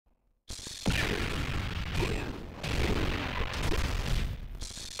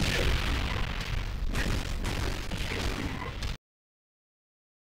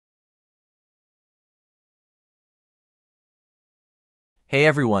Hey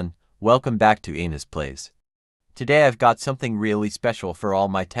everyone, welcome back to Anas Plays. Today I've got something really special for all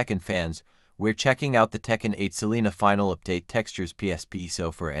my Tekken fans. We're checking out the Tekken 8 Selena Final Update Textures PSP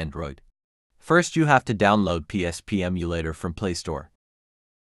so for Android. First you have to download PSP emulator from Play Store.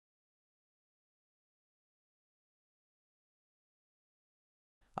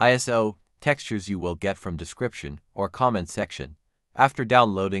 ISO textures you will get from description or comment section. After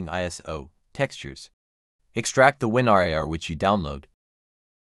downloading ISO textures, extract the WinRAR which you download.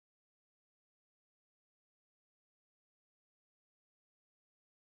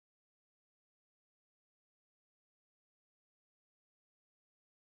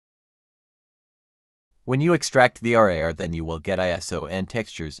 When you extract the RAR, then you will get ISO and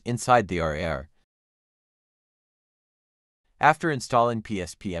textures inside the RAR. After installing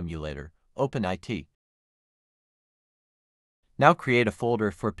PSP emulator, open IT. Now create a folder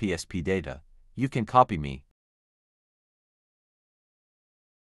for PSP data. You can copy me.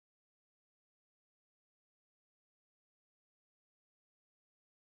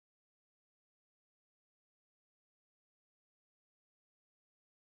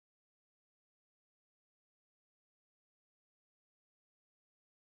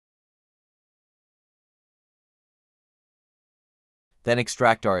 Then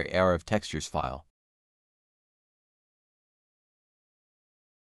extract RAR of textures file.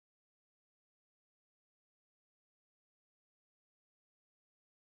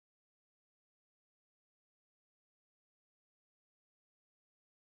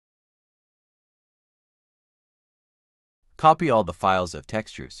 Copy all the files of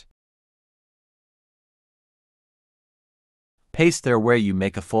textures. Paste there where you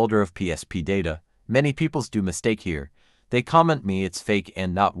make a folder of PSP data. Many peoples do mistake here. They comment me it's fake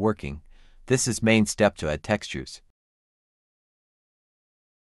and not working. This is main step to add textures.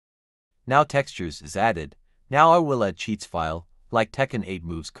 Now textures is added. Now I will add cheats file, like Tekken 8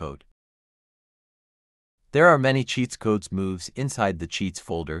 moves code. There are many cheats codes moves inside the cheats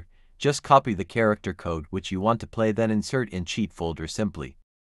folder. Just copy the character code which you want to play, then insert in cheat folder simply.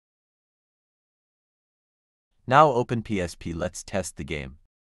 Now open PSP, let's test the game.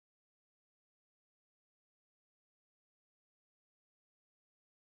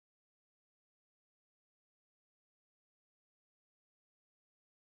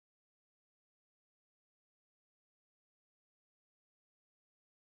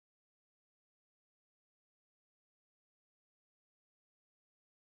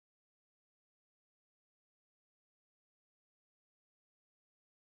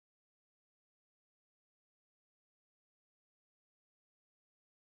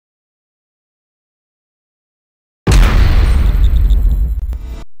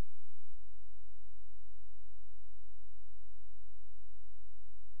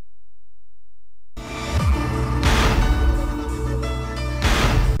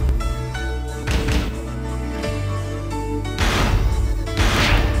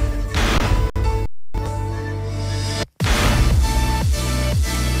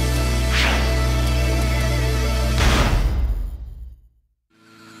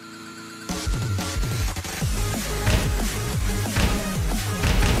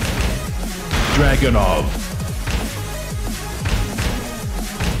 Dragonov.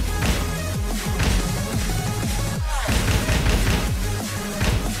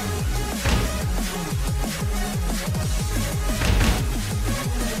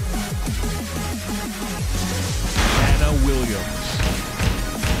 Anna Williams.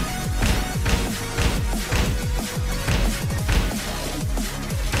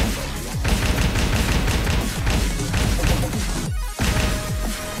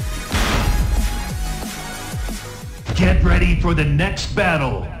 Get ready for the next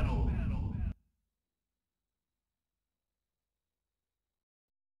battle!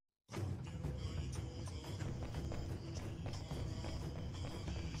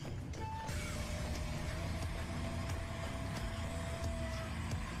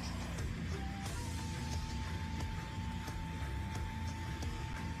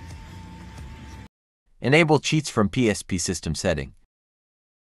 Enable cheats from PSP system setting.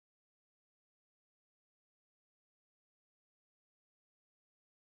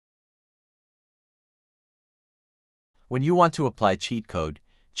 When you want to apply cheat code,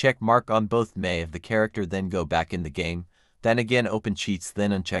 check mark on both may of the character, then go back in the game, then again open cheats,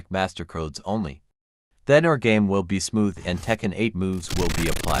 then uncheck master codes only. Then our game will be smooth and Tekken 8 moves will be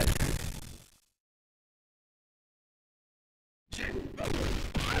applied.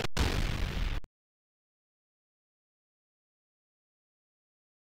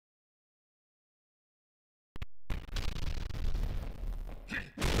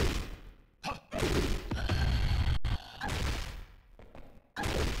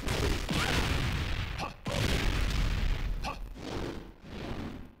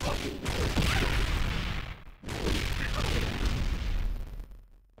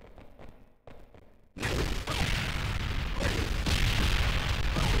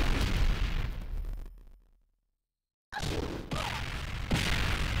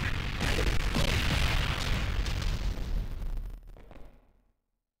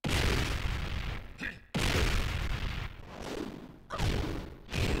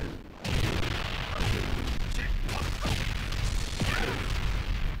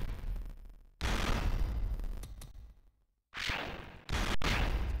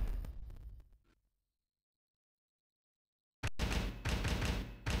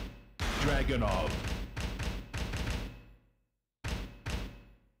 Dragon of.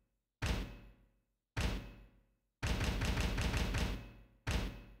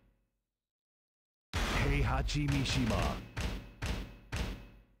 Heihachi Mishima.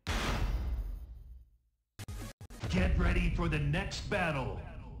 Get ready for the next battle.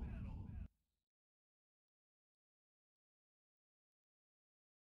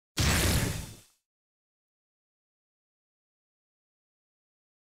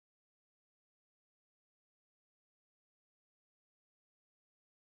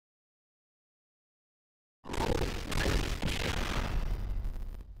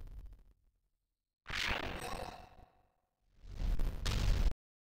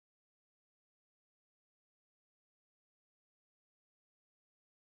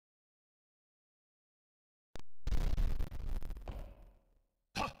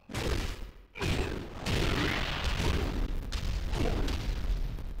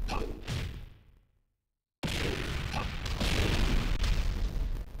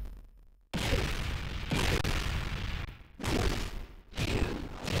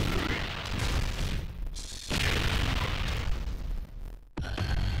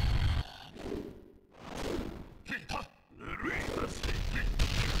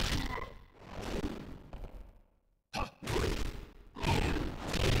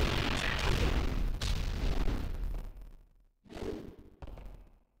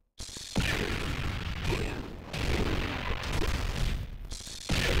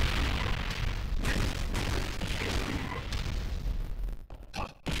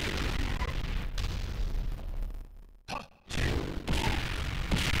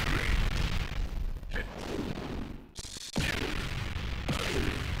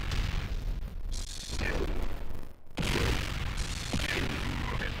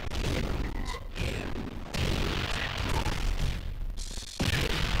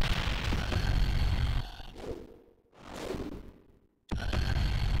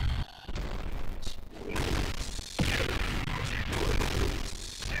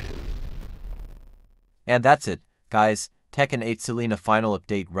 And that's it, guys. Tekken 8 Selena final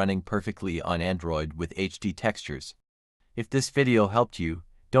update running perfectly on Android with HD textures. If this video helped you,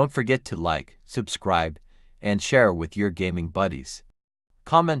 don't forget to like, subscribe, and share with your gaming buddies.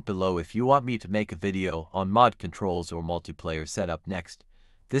 Comment below if you want me to make a video on mod controls or multiplayer setup next.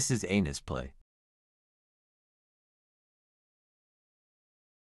 This is Anus Play.